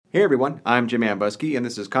Hey everyone, I'm Jim Ambuske, and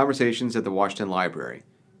this is Conversations at the Washington Library.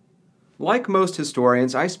 Like most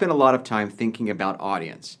historians, I spend a lot of time thinking about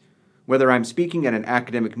audience. Whether I'm speaking at an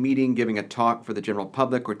academic meeting, giving a talk for the general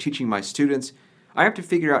public, or teaching my students, I have to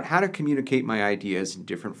figure out how to communicate my ideas in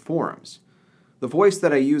different forums. The voice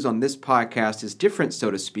that I use on this podcast is different,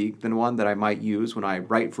 so to speak, than one that I might use when I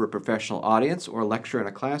write for a professional audience or lecture in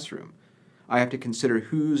a classroom. I have to consider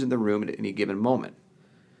who's in the room at any given moment.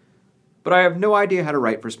 But I have no idea how to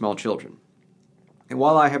write for small children. And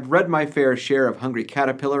while I have read my fair share of Hungry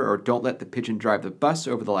Caterpillar or Don't Let the Pigeon Drive the Bus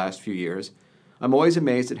over the last few years, I'm always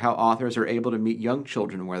amazed at how authors are able to meet young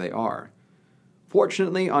children where they are.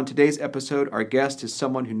 Fortunately, on today's episode, our guest is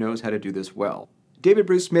someone who knows how to do this well. David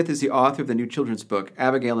Bruce Smith is the author of the new children's book,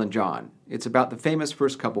 Abigail and John. It's about the famous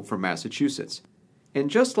first couple from Massachusetts. And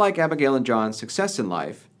just like Abigail and John's success in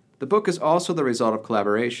life, the book is also the result of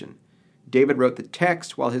collaboration. David wrote the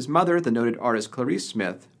text, while his mother, the noted artist Clarice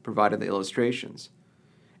Smith, provided the illustrations.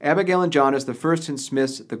 Abigail and John is the first in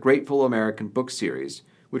Smith's The Grateful American book series,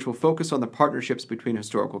 which will focus on the partnerships between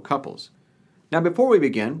historical couples. Now, before we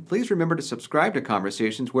begin, please remember to subscribe to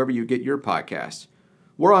Conversations wherever you get your podcasts.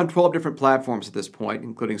 We're on 12 different platforms at this point,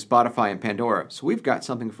 including Spotify and Pandora, so we've got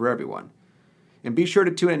something for everyone. And be sure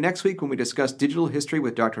to tune in next week when we discuss digital history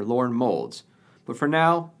with Dr. Lauren Moulds. But for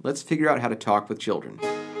now, let's figure out how to talk with children.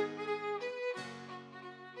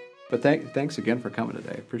 But thanks again for coming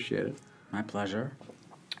today. Appreciate it. My pleasure.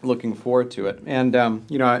 Looking forward to it. And,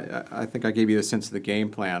 I think I gave you a sense of the game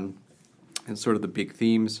plan and sort of the big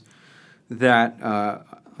themes that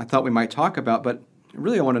I thought we might talk about. But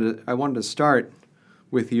really I wanted to start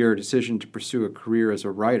with your decision to pursue a career as a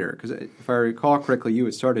writer. Because if I recall correctly, you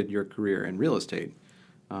had started your career in real estate,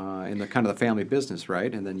 in the kind of the family business,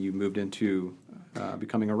 right? And then you moved into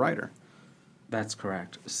becoming a writer. That's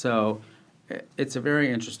correct. So it's a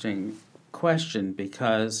very interesting question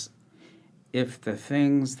because if the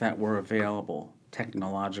things that were available,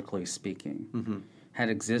 technologically speaking, had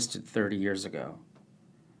existed 30 years ago,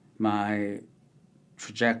 my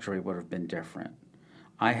trajectory would have been different.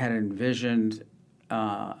 I had envisioned,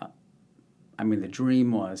 the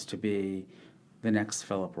dream was to be the next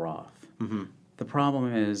Philip Roth. The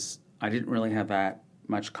problem is I didn't really have that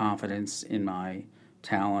much confidence in my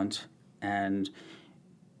talent, and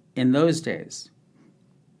in those days,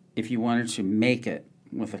 if you wanted to make it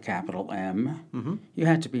with a capital M, you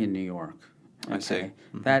had to be in New York. Okay? I see.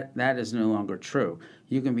 That is no longer true.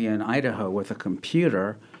 You can be in Idaho with a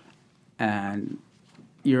computer, and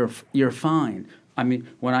you're fine. I mean,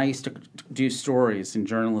 when I used to do stories in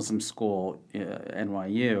journalism school at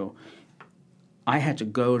NYU, I had to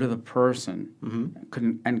go to the person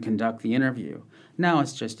and conduct the interview. Now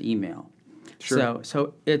it's just email. Sure.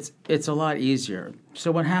 So it's a lot easier.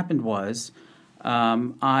 So what happened was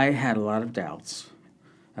I had a lot of doubts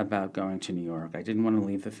about going to New York. I didn't want to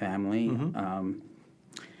leave the family.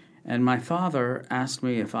 And my father asked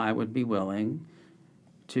me if I would be willing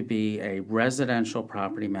to be a residential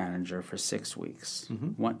property manager for 6 weeks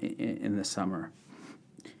in the summer.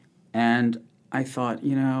 And I thought,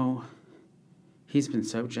 he's been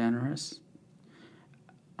so generous.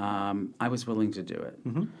 I was willing to do it.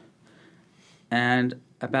 And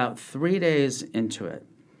about 3 days into it,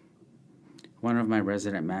 one of my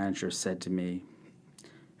resident managers said to me,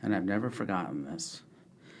 and I've never forgotten this,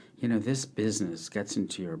 this business gets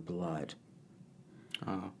into your blood.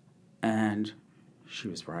 And she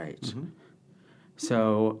was right.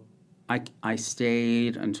 So I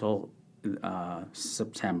stayed until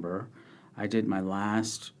September. I did my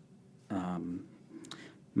last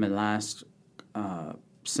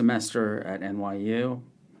semester at NYU.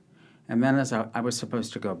 And then as I was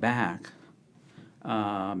supposed to go back,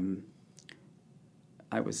 I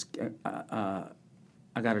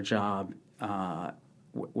got a job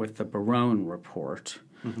with the Barone Report,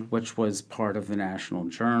 which was part of the National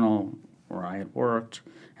Journal where I had worked,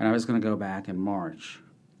 and I was going to go back in March.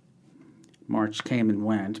 March came and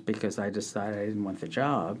went because I decided I didn't want the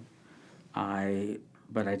job, but I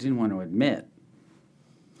didn't want to admit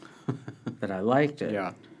that I liked it.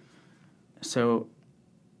 Yeah. So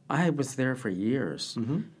I was there for years.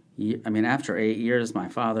 After 8 years, my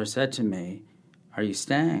father said to me, "Are you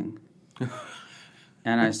staying?"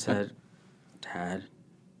 And I said, "Dad,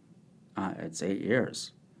 it's 8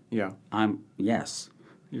 years." Yeah. Yes.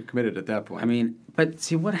 You're committed at that point. But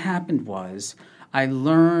see, what happened was I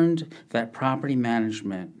learned that property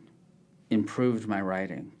management improved my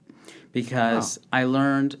writing because I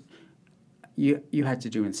learned you had to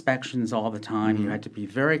do inspections all the time. You had to be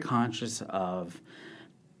very conscious of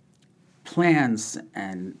plans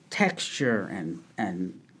and texture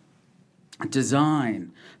and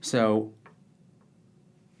design. So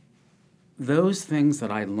those things that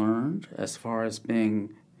I learned as far as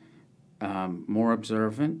being more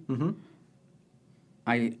observant,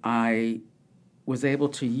 I was able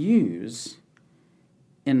to use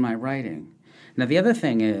in my writing. Now, the other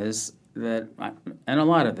thing is that, and a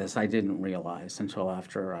lot of this I didn't realize until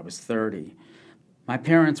after I was 30, my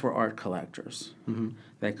parents were art collectors.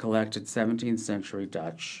 They collected 17th century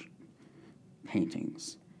Dutch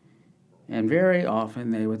paintings. And very often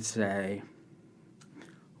they would say,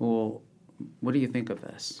 well, what do you think of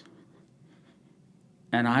this?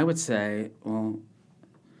 And I would say, well,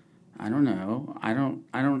 I don't know. I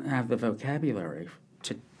don't have the vocabulary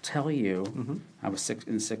to tell you. I was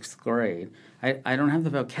in sixth grade. I don't have the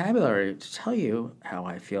vocabulary to tell you how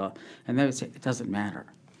I feel. And they would say, it doesn't matter.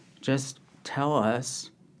 Just tell us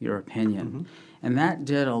your opinion. And that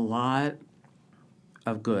did a lot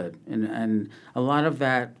of good. And a lot of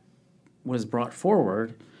that was brought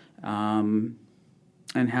forward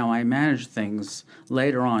and how I managed things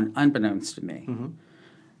later on, unbeknownst to me.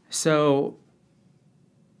 So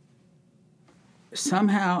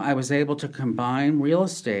somehow I was able to combine real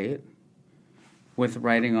estate with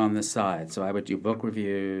writing on the side. So I would do book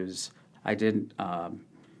reviews. I did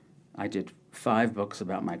 5 books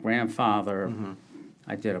about my grandfather.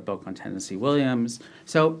 I did a book on Tennessee Williams.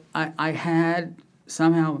 So I had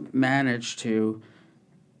somehow managed to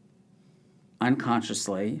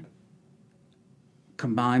unconsciously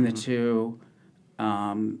combine the two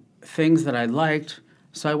things that I liked,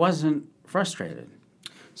 so I wasn't frustrated.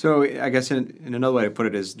 So I guess in another way to put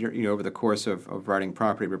it is, over the course of writing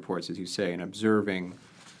property reports, as you say, and observing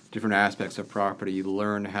different aspects of property, you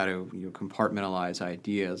learn how to compartmentalize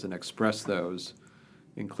ideas and express those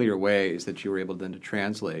in clear ways that you were able then to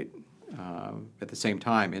translate at the same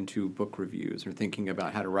time into book reviews or thinking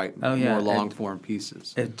about how to write more long-form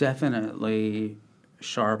pieces. It definitely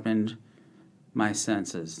sharpened my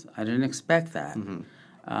senses. I didn't expect that.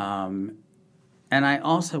 And I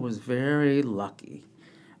also was very lucky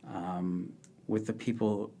with the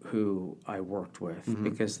people who I worked with,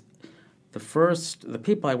 because the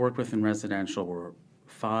people I worked with in residential were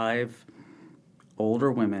 5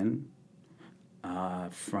 older women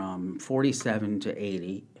from 47 to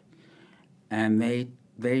 80, and they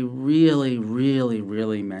really, really,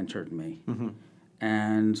 really mentored me.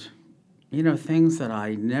 And, things that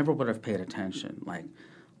I never would have paid attention, like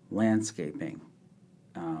landscaping,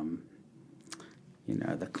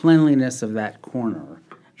 the cleanliness of that corner,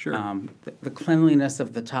 the cleanliness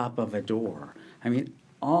of the top of a door. I mean,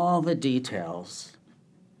 all the details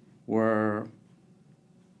were,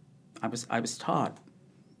 I was taught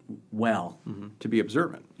well. To be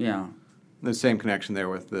observant. Yeah. The same connection there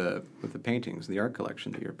with the paintings, the art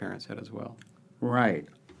collection that your parents had as well. Right.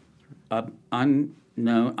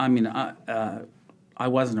 Unknown. I mean, I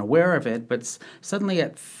wasn't aware of it, but suddenly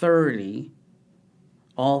at 30,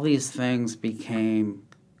 all these things became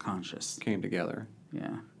conscious. Came together.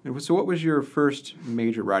 Yeah. And so, what was your first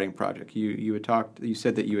major writing project? You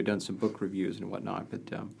said that you had done some book reviews and whatnot,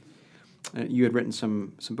 but you had written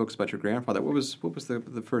some books about your grandfather. What was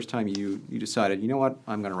the first time you decided, you know what,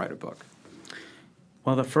 I'm going to write a book?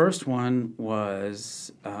 Well, the first one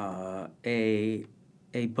was a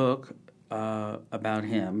book about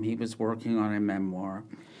him. He was working on a memoir.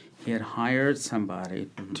 He had hired somebody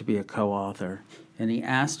to be a co-author, and he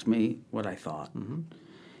asked me what I thought.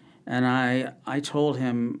 And I told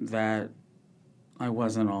him that I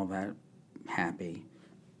wasn't all that happy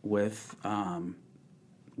with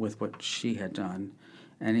what she had done.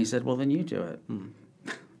 And he said, well, then you do it.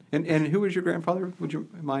 And who was your grandfather? Would you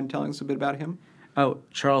mind telling us a bit about him? Oh,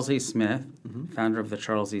 Charles E. Smith, founder of the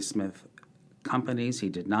Charles E. Smith Companies. He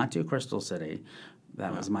did not do Crystal City.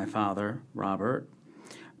 That was my father, Robert.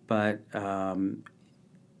 But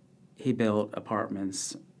he built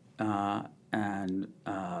apartments and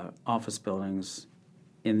office buildings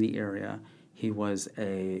in the area. He was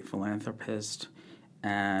a philanthropist,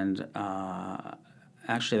 and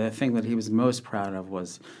actually the thing that he was most proud of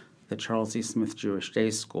was the Charles E. Smith Jewish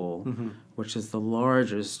Day School, which is the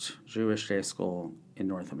largest Jewish day school in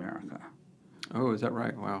North America. Oh, is that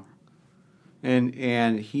right? Wow.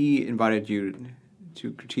 And he invited you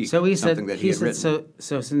to critique something that he had written.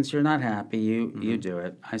 So since you're not happy, you do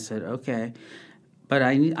it. I said, okay. But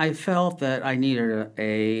I felt that I needed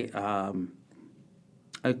a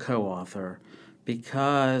co-author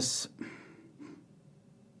because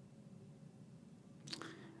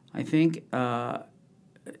I think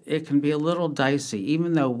it can be a little dicey,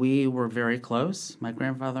 even though we were very close, my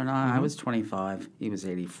grandfather and I. I was 25, he was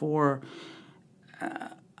 84.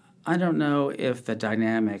 I don't know if the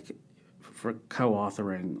dynamic for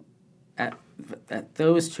co-authoring at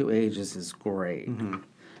those two ages is great.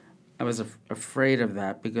 afraid of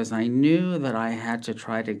that because I knew that I had to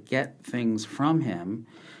try to get things from him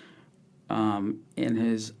in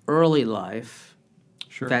his early life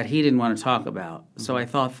Sure. that he didn't want to talk about. So I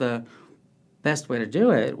thought the best way to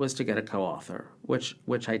do it was to get a co-author, which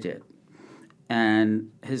I did.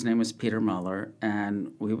 And his name was Peter Muller,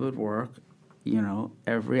 and we would work,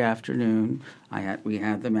 every afternoon. We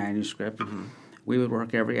had the manuscript. We would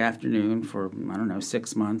work every afternoon for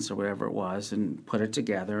 6 months or whatever it was, and put it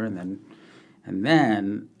together, and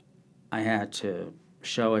then I had to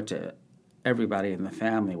show it to everybody in the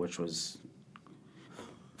family, which was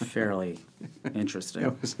fairly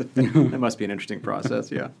interesting. That must be an interesting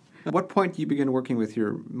process, yeah. At what point do you begin working with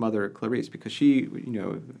your mother, Clarice? Because she,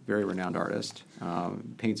 very renowned artist,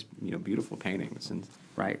 paints, beautiful paintings. And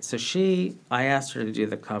Right. So I asked her to do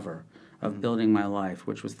the cover of Building My Life,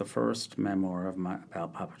 which was the first memoir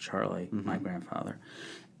about Papa Charlie, my grandfather.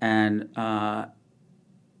 And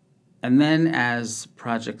then as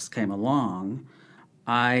projects came along,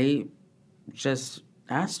 I just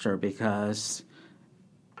asked her because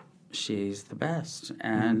she's the best,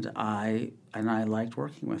 and I liked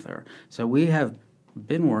working with her. So we have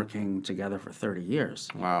been working together for 30 years.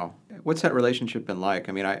 Wow. What's that relationship been like?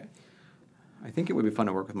 I mean, I think it would be fun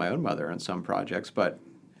to work with my own mother on some projects, but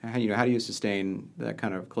how do you sustain that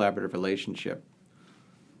kind of collaborative relationship?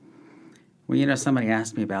 Well, somebody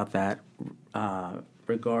asked me about that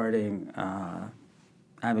regarding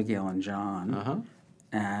Abigail and John,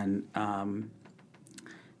 and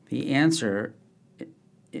the answer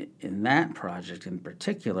in that project in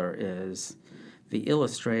particular is the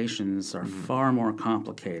illustrations are far more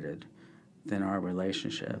complicated than our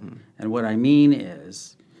relationship. And what I mean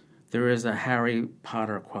is there is a Harry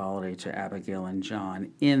Potter quality to Abigail and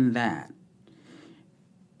John in that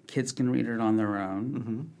kids can read it on their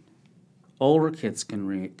own. Older kids can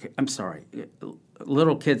read.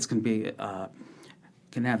 Little kids can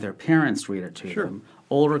have their parents read it to them.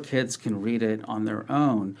 Older kids can read it on their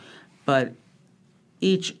own, but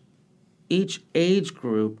each age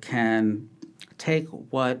group can take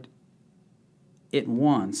what it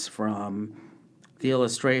wants from the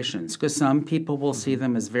illustrations, because some people will see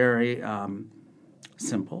them as very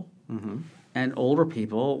simple, and older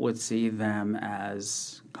people would see them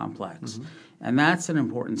as complex. And that's an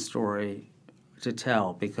important story to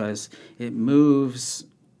tell because it moves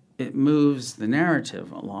the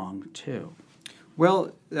narrative along too.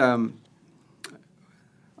 Well,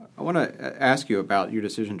 I want to ask you about your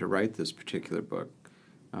decision to write this particular book,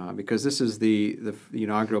 because this is the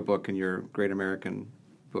inaugural book in your Great American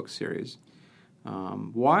Book series.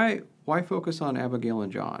 Why focus on Abigail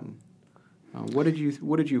and John? What did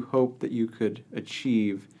you hope that you could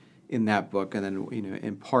achieve in that book, and then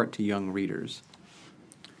impart to young readers?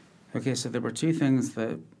 Okay, so there were two things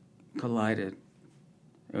that collided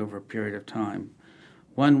over a period of time.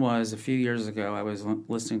 One was a few years ago, I was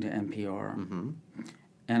listening to NPR,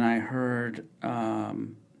 and I heard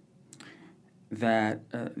that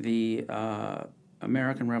the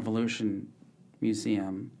American Revolution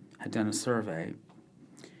Museum had done a survey,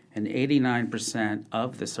 and 89%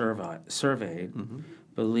 of the surveyed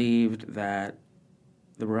believed that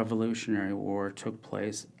the Revolutionary War took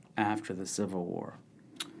place after the Civil War.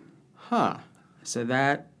 Huh. So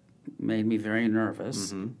that made me very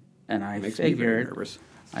nervous, and I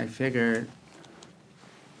figured,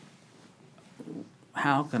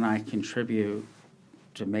 how can I contribute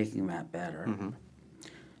to making that better?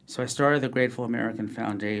 So I started the Grateful American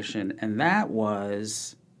Foundation, and that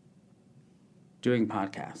was doing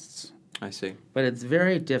podcasts. I see. But it's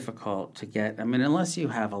very difficult to get, unless you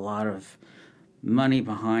have a lot of money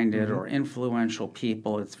behind it or influential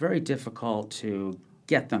people, it's very difficult to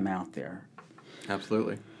get them out there.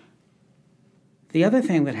 Absolutely. The other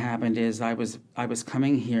thing that happened is I was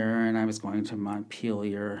coming here and I was going to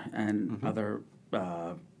Montpelier and other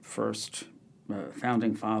first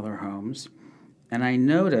founding father homes, and I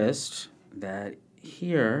noticed that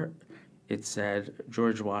here it said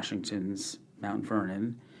George Washington's Mount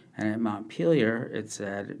Vernon, and at Montpelier it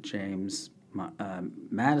said James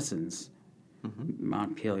Madison's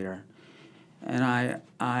Montpelier, and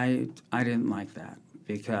I didn't like that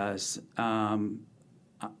because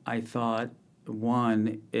I thought,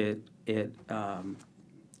 one, it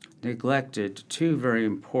neglected two very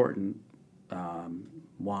important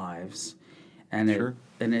wives, and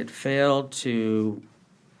it failed to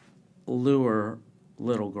lure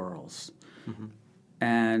little girls.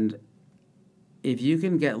 And if you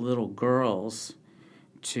can get little girls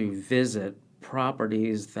to visit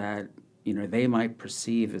properties that they might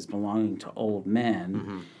perceive as belonging to old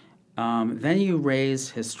men, then you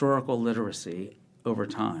raise historical literacy over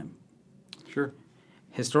time. Sure.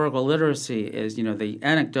 historical literacy is,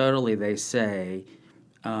 anecdotally they say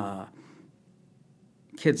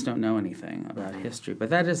kids don't know anything about history, but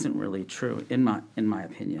that isn't really true in my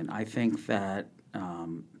opinion. I think that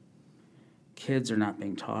kids are not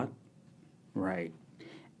being taught right,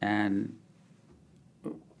 and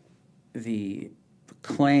the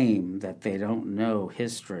claim that they don't know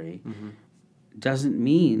history doesn't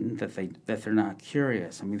mean that they're not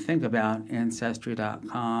curious. I mean, think about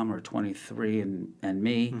Ancestry.com or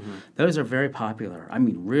 23andMe. Those are very popular. I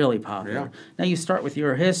mean, really popular. Yeah. Now, you start with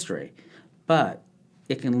your history, but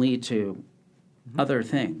it can lead to other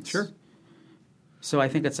things. Sure. So I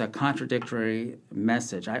think it's a contradictory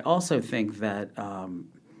message. I also think that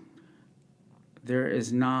there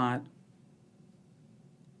is not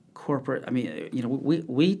corporate. I mean,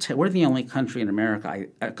 we're the only country in America,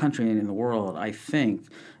 a country in the world, I think,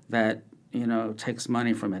 that takes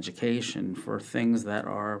money from education for things that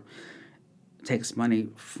takes money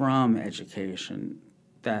from education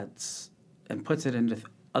and puts it into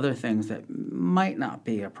other things that might not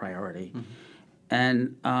be a priority.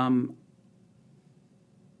 And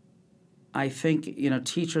I think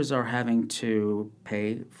teachers are having to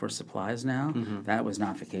pay for supplies now. That was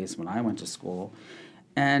not the case when I went to school.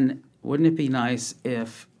 And wouldn't it be nice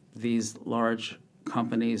if these large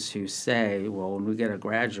companies who say, well, when we get a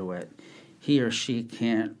graduate, he or she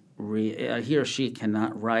cannot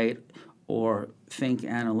write or think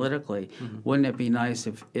analytically, wouldn't it be nice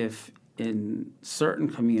if in certain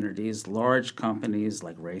communities, large companies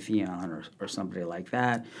like Raytheon or somebody like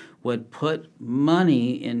that would put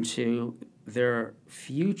money into their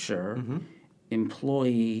future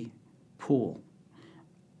employee pool?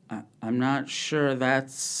 I'm not sure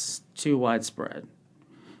that's too widespread,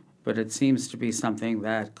 but it seems to be something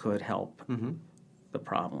that could help the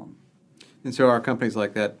problem. And so are companies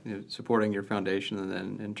like that supporting your foundation and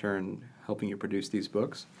then in turn helping you produce these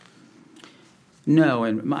books? No,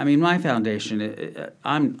 and my foundation,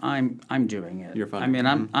 I'm doing it. You're funding.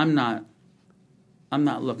 I mean, I'm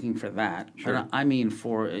not looking for that. Sure. But I mean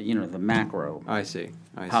for the macro I see.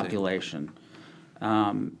 population.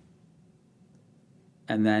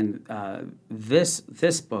 And then this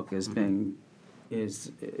book is being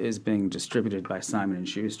distributed by Simon and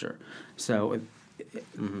Schuster. So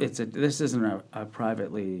this isn't a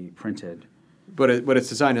privately printed. But it's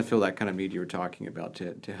designed to fill that kind of need you were talking about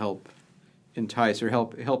to help entice or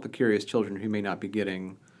help the curious children who may not be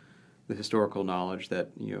getting the historical knowledge that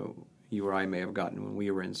you or I may have gotten when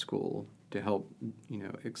we were in school, to help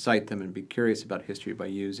excite them and be curious about history by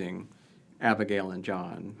using Abigail and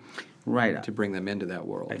John. Right. To bring them into that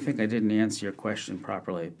world. I think I didn't answer your question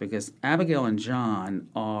properly, because Abigail and John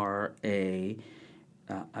are the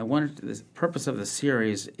purpose of the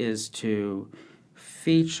series is to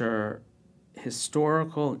feature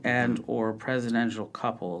historical and or presidential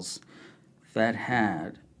couples that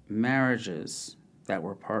had marriages that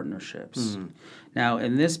were partnerships. Now,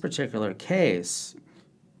 in this particular case,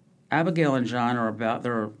 Abigail and John are about,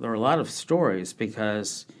 there are a lot of stories,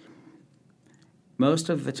 because most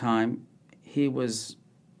of the time he was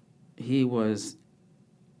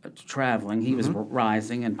traveling, he was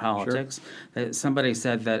rising in politics. Sure. Somebody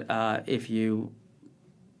said that if you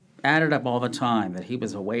added up all the time that he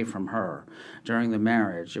was away from her during the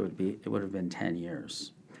marriage, it would have been 10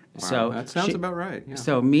 years. Wow, so that sounds about right. Yeah.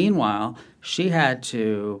 So meanwhile, she had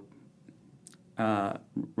to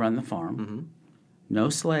run the farm, no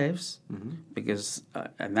slaves, because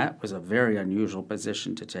and that was a very unusual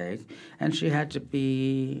position to take, and she had to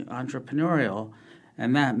be entrepreneurial,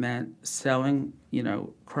 and that meant selling,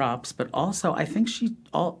 crops, but also I think she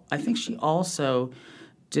also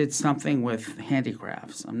did something with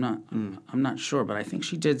handicrafts. I'm not sure, but I think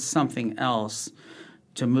she did something else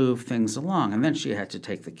to move things along, and then she had to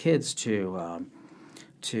take the kids to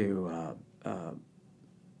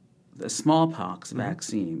the smallpox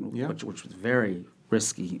vaccine, which was very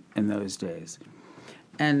risky in those days.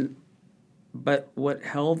 But what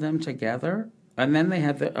held them together, and then they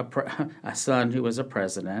had a son who was a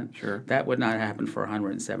president. Sure. That would not happen for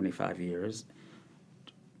 175 years.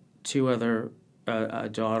 A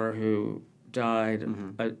daughter who died,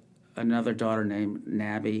 another daughter named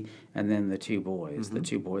Nabby, and then the two boys. The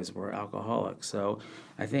two boys were alcoholics. So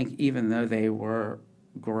I think even though they were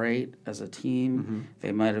great as a team,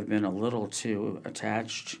 they might have been a little too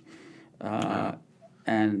attached.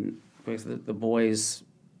 And because the boys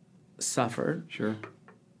suffered. Sure.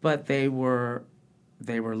 But they were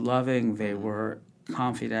loving, they were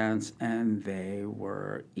confidants, and they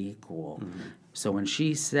were equal. So when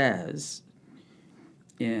she says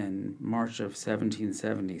in March of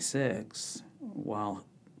 1776, while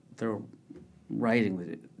they're writing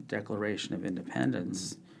the Declaration of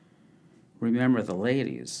Independence, remember the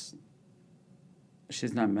ladies.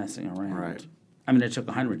 She's not messing around. Right. I mean, it took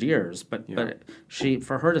 100 years, but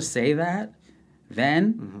for her to say that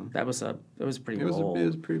then, that was pretty bold. It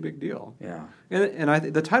was a pretty big deal. Yeah.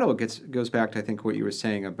 And the title goes back to, I think, what you were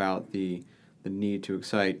saying about the need to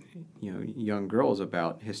excite young girls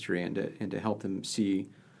about history and to help them see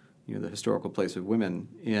the historical place of women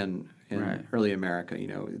in Right. early America.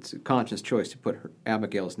 It's a conscious choice to put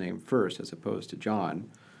Abigail's name first as opposed to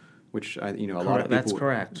John, which a lot of people. That's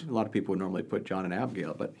correct. A lot of people would normally put John and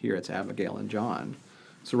Abigail, but here it's Abigail and John.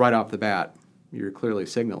 So right off the bat, you're clearly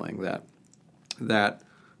signaling that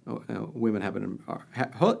women have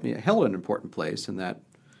held an important place, and that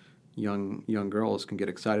young girls can get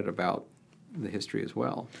excited about the history as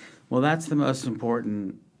well. Well, that's the most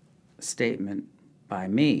important statement by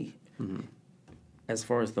me, as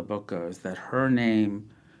far as the book goes, that her name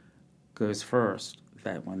goes first,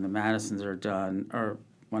 that when the Madisons are done, or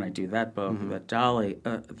when I do that book, that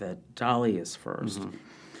Dolly is first,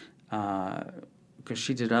 because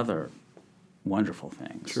she did other wonderful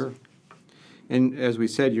things. Sure. And as we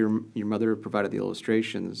said, your mother provided the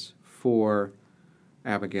illustrations for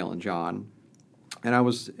Abigail and John. And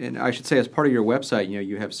I should say, as part of your website,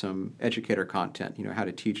 you have some educator content, how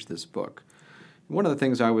to teach this book. One of the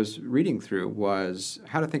things I was reading through was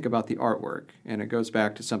how to think about the artwork, and it goes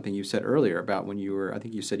back to something you said earlier about when you were, I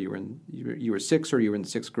think you said you were 6 or you were in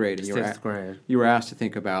 6th grade, and Sixth grade. You were asked to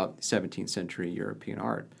think about 17th century European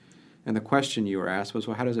art. And the question you were asked was,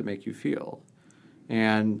 well, how does it make you feel?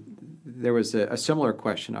 And there was a similar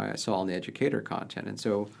question I saw in the educator content. And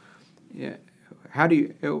so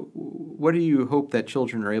what do you hope that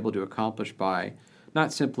children are able to accomplish by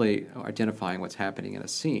not simply identifying what's happening in a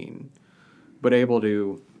scene, but able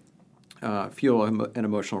to feel an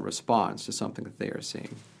emotional response to something that they are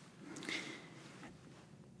seeing?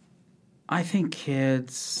 I think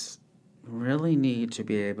kids really need to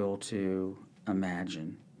be able to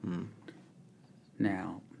imagine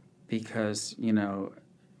now, because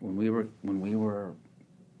when we were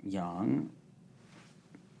young,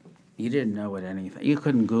 you didn't know what anything. You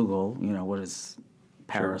couldn't Google, what does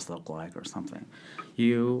Paris look like or something.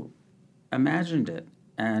 You imagined it.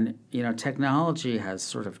 And, technology has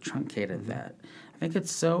sort of truncated that. I think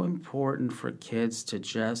it's so important for kids to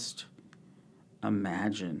just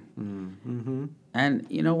imagine. Mm-hmm. And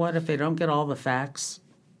you know what? If they don't get all the facts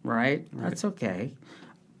right, that's okay.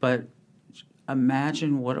 But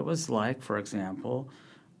imagine what it was like, for example,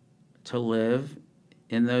 to live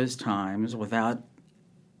in those times without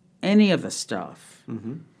any of the stuff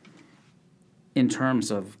in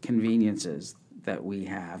terms of conveniences that we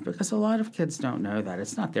have, because a lot of kids don't know that.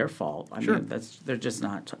 It's not their fault. I mean, they're just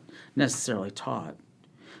not necessarily taught.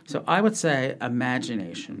 So I would say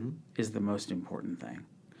imagination is the most important thing.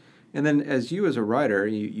 And then, as a writer,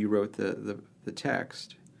 you wrote the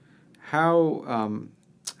text. How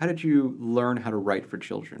did you learn how to write for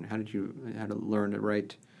children? How to learn to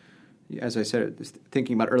write? As I said,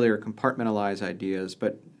 thinking about earlier, compartmentalize ideas,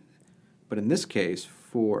 but in this case,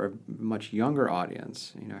 for a much younger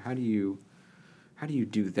audience, how do you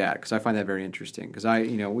do that? Because I find that very interesting. Because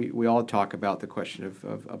we all talk about the question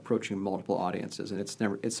of approaching multiple audiences, and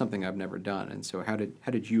it's something I've never done. And so, how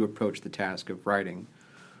did you approach the task of writing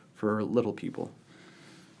for little people?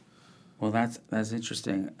 Well, that's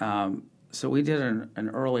interesting. So we did an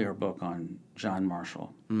earlier book on John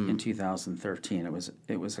Marshall in 2013.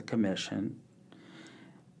 It was a commission,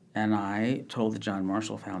 and I told the John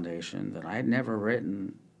Marshall Foundation that I had never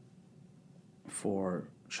written for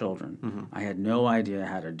children. I had no idea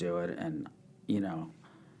how to do it, and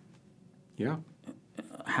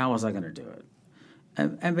how was I going to do it?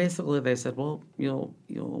 And basically they said, well, you'll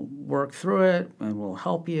work through it, and we'll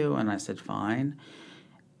help you. And I said, fine.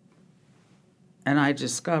 And I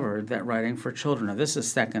discovered that writing for children, now this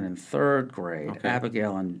is 2nd and 3rd grade. Okay.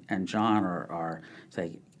 Abigail and John are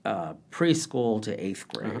say, preschool to 8th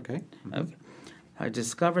grade. Okay. Okay. I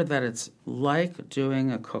discovered that it's like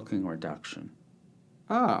doing a cooking reduction.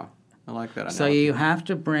 Ah, I like that analogy. So you have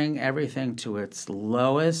to bring everything to its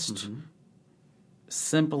lowest,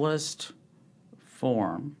 simplest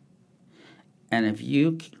form. And if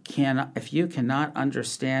you cannot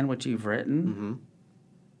understand what you've written,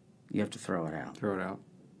 you have to throw it out. Throw it out.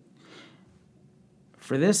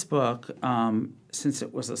 For this book, since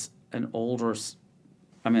it was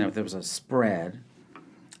there was a spread,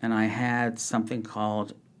 and I had something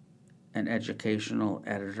called an educational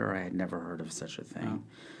editor. I had never heard of such a thing,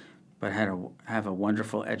 but have a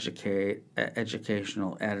wonderful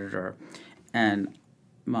educational editor, and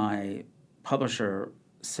my publisher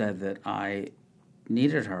said that I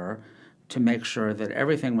needed her to make sure that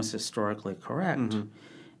everything was historically correct.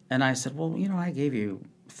 And I said, well, I gave you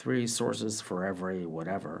 3 sources for every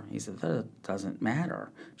whatever. He said, that doesn't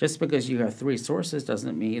matter. Just because you have 3 sources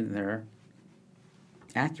doesn't mean they're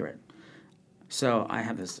accurate. So I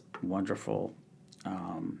have this wonderful,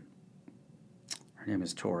 her name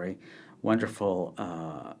is Tori, wonderful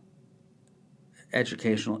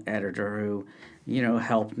educational editor who,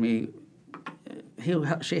 helped me.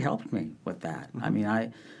 She helped me with that. I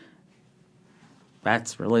mean,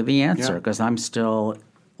 that's really the answer, because I'm still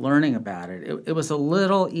learning about it. It was a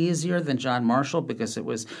little easier than John Marshall because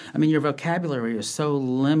your vocabulary is so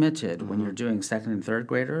limited when you're doing 2nd and 3rd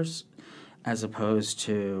graders as opposed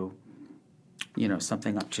to,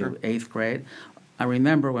 something up to 8th grade. I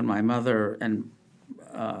remember when my mother and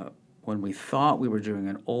when we thought we were doing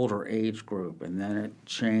an older age group and then it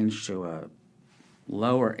changed to a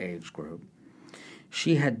lower age group,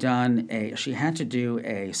 she had to do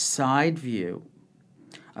a side view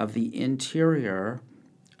of the interior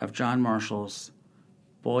of John Marshall's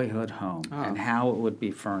boyhood home and how it would be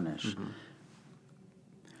furnished.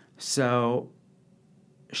 So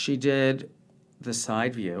she did the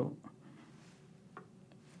side view,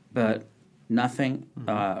 but nothing.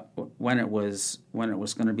 When it was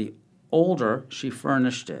going to be older, she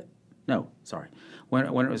furnished it. No, sorry. When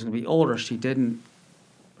it was going to be older, she didn't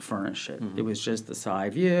furnish it. It was just the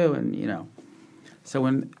side view, and So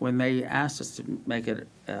when they asked us to make it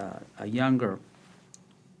a younger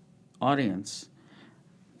audience,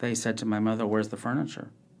 they said to my mother, "Where's the furniture?"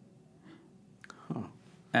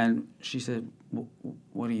 And she said,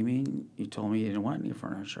 "What do you mean? You told me you didn't want any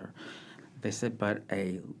furniture." They said, "But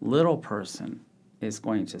a little person is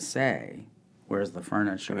going to say, 'Where's the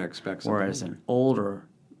furniture?' Gonna expect whereas something. an older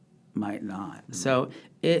might not." So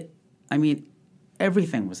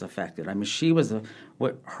everything was affected. I mean,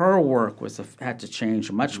 her work had to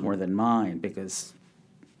change much more than mine because,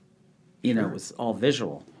 it was all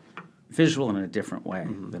visual in a different way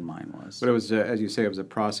than mine was. But it was, as you say, it was a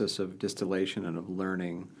process of distillation and of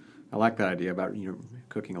learning. I like that idea about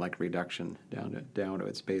cooking like reduction down to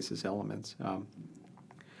its basis elements.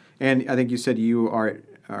 And I think you said you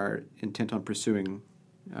are intent on pursuing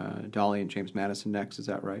Dolly and James Madison next. Is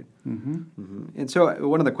that right? And so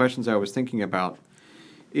one of the questions I was thinking about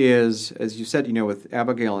is, as you said, with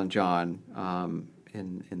Abigail and John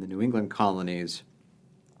in the New England colonies,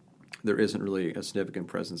 there isn't really a significant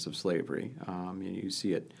presence of slavery. You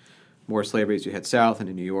see it more slavery as you head south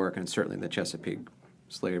into New York, and certainly the Chesapeake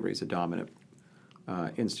slavery is a dominant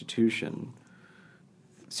institution.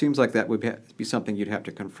 Seems like that would be something you'd have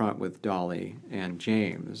to confront with Dolly and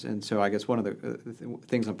James. And so I guess one of the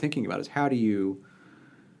things I'm thinking about is how do you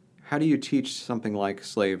teach something like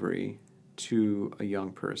slavery to a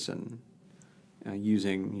young person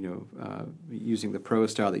using the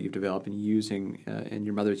prose style that you've developed and and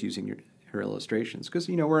your mother's using her illustrations, because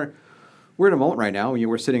we're in a moment right now.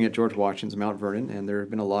 We're sitting at George Washington's Mount Vernon, and there have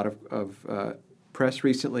been a lot of press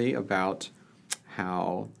recently about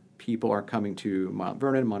how people are coming to Mount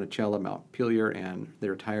Vernon, Monticello, Montpelier, and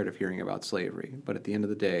they're tired of hearing about slavery. But at the end of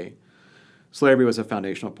the day, slavery was a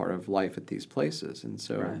foundational part of life at these places, and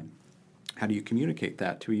so how do you communicate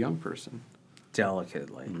that to a young person?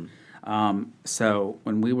 Delicately. So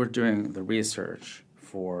when we were doing the research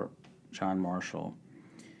for John Marshall,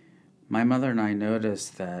 my mother and I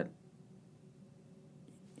noticed that,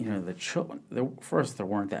 the children. First, there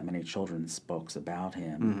weren't that many children's books about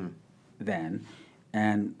him then,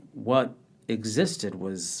 and what existed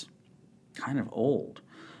was kind of old.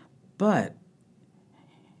 But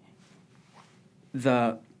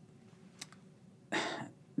the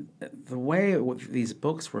way these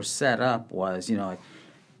books were set up was,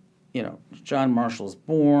 John Marshall's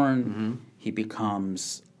born, he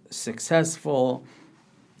becomes successful,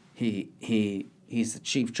 he's the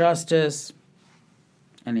Chief Justice,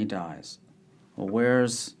 and he dies. Well,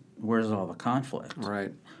 where's all the conflict?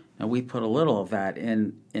 Right. Now, we put a little of that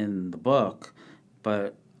in the book,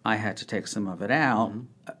 but I had to take some of it out,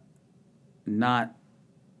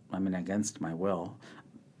 against my will.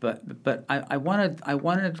 But I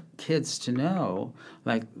wanted kids to know,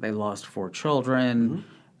 like, they lost 4 children.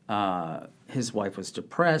 His wife was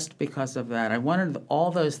depressed because of that. I wanted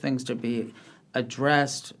all those things to be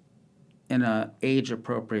addressed in a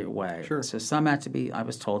age-appropriate way. Sure. So some had to be, I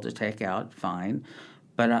was told to take out, fine,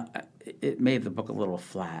 but it made the book a little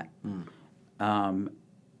flat.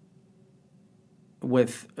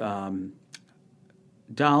 With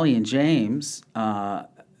Dolly and James,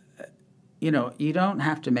 you don't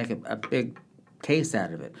have to make a big case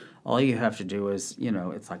out of it. All you have to do is,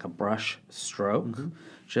 it's like a brush stroke.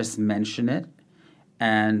 Just mention it.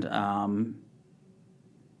 And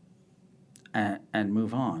and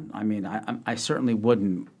move on. I mean, I certainly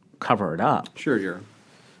wouldn't cover it up. Sure.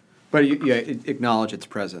 But acknowledge its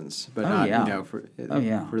presence, but not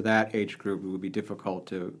for that age group, it would be difficult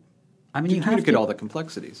to communicate all the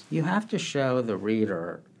complexities. You have to show the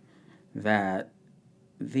reader that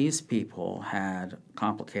these people had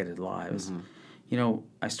complicated lives. Mm-hmm. You know,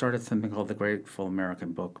 I started something called the Grateful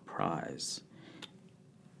American Book Prize,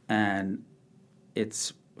 and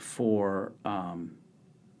it's for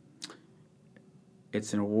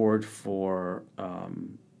it's an award for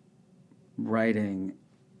writing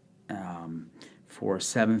for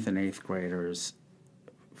 7th and 8th graders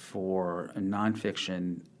for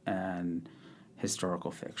nonfiction and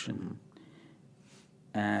historical fiction.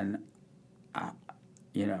 Mm-hmm. And,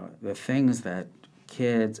 the things that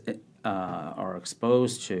kids are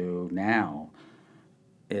exposed to now,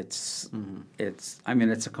 it's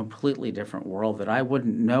a completely different world that I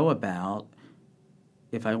wouldn't know about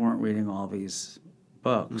if I weren't reading all these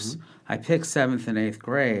books. Mm-hmm. I picked 7th and 8th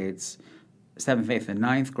grades, 7th, 8th, and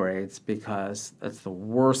 9th grades because that's the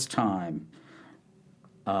worst time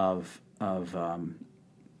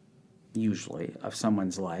usually of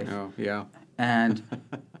someone's life. Oh, yeah. And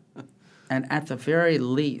at the very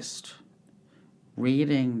least,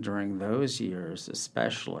 reading during those years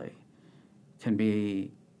especially can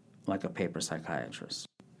be like a paper psychiatrist.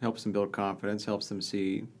 Helps them build confidence, helps them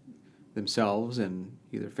see themselves in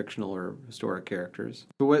either fictional or historic characters.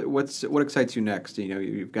 So what excites you next?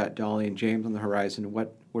 You've got Dolly and James on the horizon.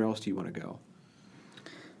 Where else do you want to go?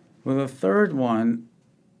 Well, the third one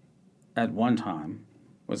at one time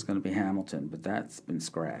was going to be Hamilton, but that's been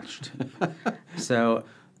scratched. So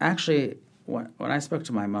actually, when I spoke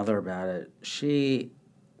to my mother about it, she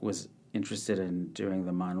was interested in doing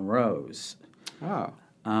the Monroes. Oh.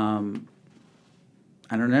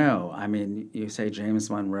 I don't know. I mean, you say James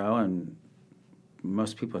Monroe, and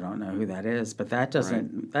most people don't know who that is, but that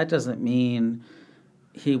doesn't mean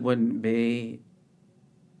he wouldn't be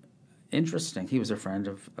interesting. He was a friend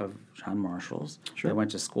of John Marshall's. Sure. They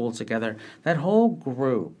went to school together. That whole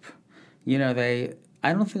group, I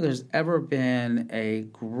don't think there's ever been a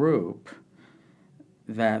group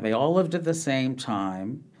that they all lived at the same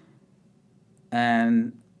time,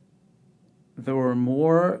 and there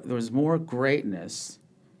was more greatness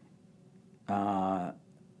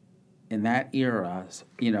in that era,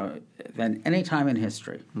 than any time in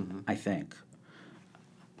history. Mm-hmm. I think.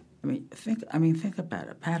 Think about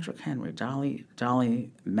it. Patrick Henry, Dolly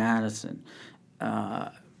Madison,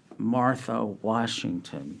 Martha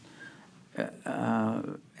Washington,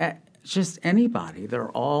 just anybody.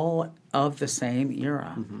 They're all of the same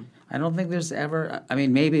era. Mm-hmm. I don't think there's ever.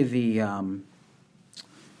 Maybe the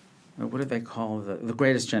what do they call the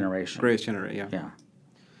Greatest Generation? Greatest Generation, yeah.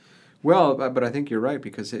 Well, but I think you're right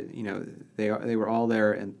because they were all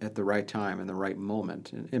there at the right time and the right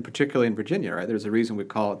moment, and particularly in Virginia. Right, there's a reason we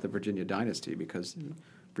call it the Virginia Dynasty because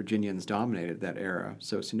Virginians dominated that era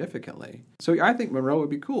so significantly. So I think Monroe would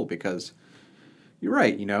be cool because you're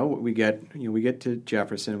right. We get to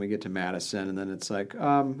Jefferson, we get to Madison, and then it's like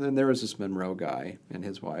then there was this Monroe guy and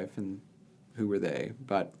his wife, and who were they?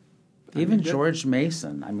 But even George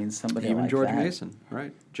Mason. Somebody even like George that. Mason,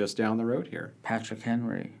 right? Just down the road here. Patrick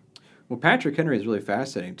Henry. Well, Patrick Henry is really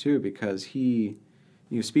fascinating too because he,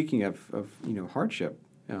 speaking of hardship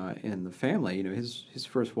in the family, his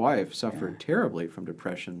first wife suffered terribly from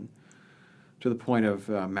depression to the point of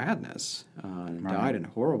madness and died in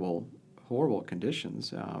horrible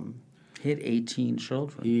conditions. He had 18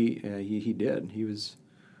 children. He did. He was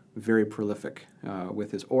very prolific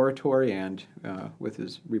with his oratory and with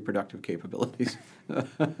his reproductive capabilities.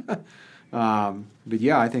 But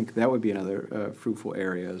yeah, I think that would be another fruitful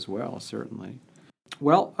area as well, certainly.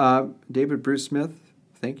 Well, David Bruce Smith,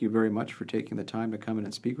 thank you very much for taking the time to come in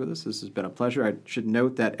and speak with us. This has been a pleasure. I should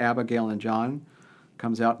note that Abigail and John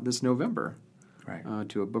comes out this November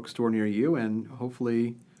to a bookstore near you and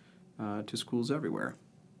hopefully to schools everywhere.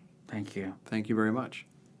 Thank you. Thank you very much.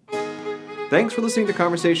 Thanks for listening to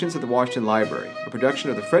Conversations at the Washington Library, a production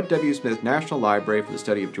of the Fred W. Smith National Library for the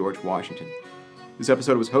Study of George Washington. This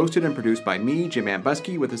episode was hosted and produced by me, Jim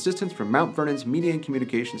Ambuske, with assistance from Mount Vernon's Media and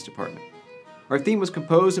Communications Department. Our theme was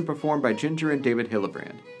composed and performed by Ginger and David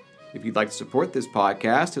Hillebrand. If you'd like to support this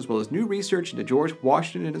podcast, as well as new research into George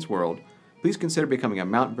Washington and his world, please consider becoming a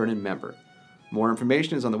Mount Vernon member. More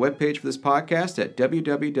information is on the webpage for this podcast at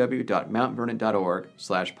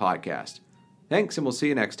www.mountvernon.org/podcast. Thanks, and we'll see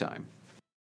you next time.